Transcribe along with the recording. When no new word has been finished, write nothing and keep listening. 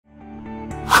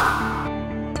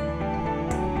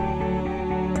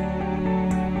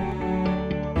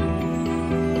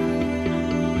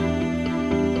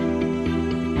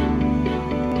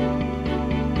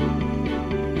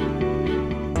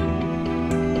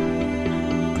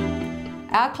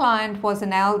Our client was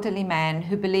an elderly man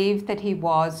who believed that he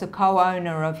was a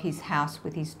co-owner of his house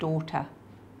with his daughter.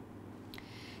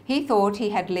 He thought he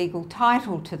had legal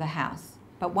title to the house,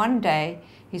 but one day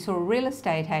he saw a real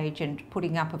estate agent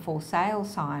putting up a for sale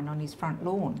sign on his front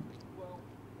lawn.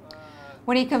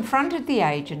 When he confronted the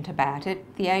agent about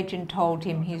it, the agent told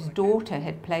him his daughter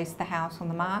had placed the house on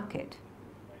the market.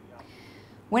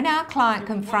 When our client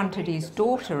confronted his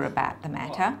daughter about the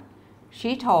matter,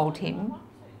 she told him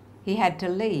he had to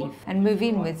leave and move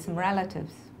in with some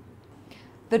relatives.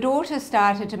 The daughter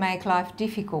started to make life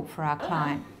difficult for our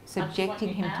client,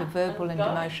 subjecting him to verbal and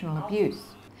emotional abuse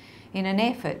in an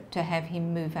effort to have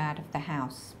him move out of the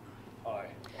house.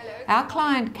 Our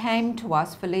client came to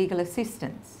us for legal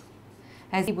assistance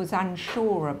as he was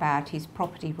unsure about his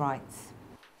property rights.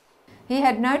 He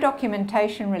had no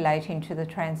documentation relating to the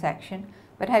transaction,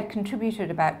 but had contributed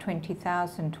about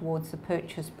 $20,000 towards the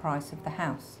purchase price of the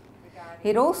house. He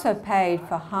had also paid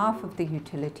for half of the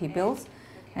utility bills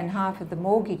and half of the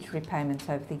mortgage repayments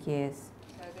over the years.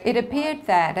 It appeared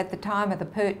that at the time of the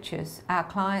purchase, our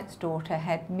client's daughter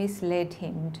had misled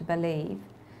him to believe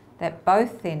that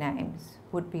both their names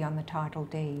would be on the title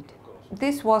deed.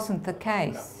 This wasn't the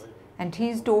case, and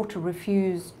his daughter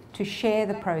refused to share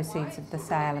the proceeds of the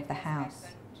sale of the house.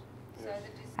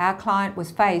 Our client was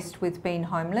faced with being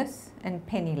homeless and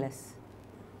penniless.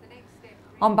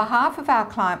 On behalf of our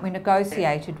client, we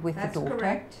negotiated with the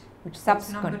daughter, which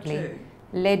subsequently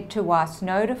led to us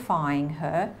notifying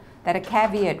her that a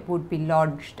caveat would be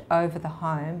lodged over the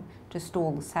home to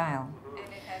stall the sale.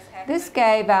 This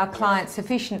gave our client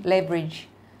sufficient leverage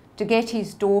to get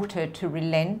his daughter to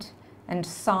relent and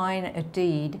sign a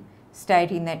deed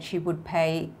stating that she would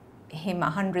pay him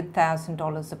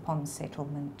 $100,000 upon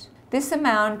settlement. This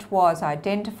amount was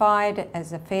identified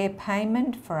as a fair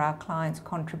payment for our client's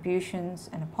contributions,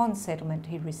 and upon settlement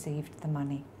he received the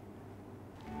money.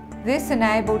 This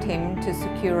enabled him to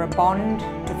secure a bond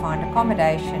to find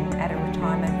accommodation at a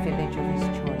retirement village of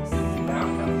his choice.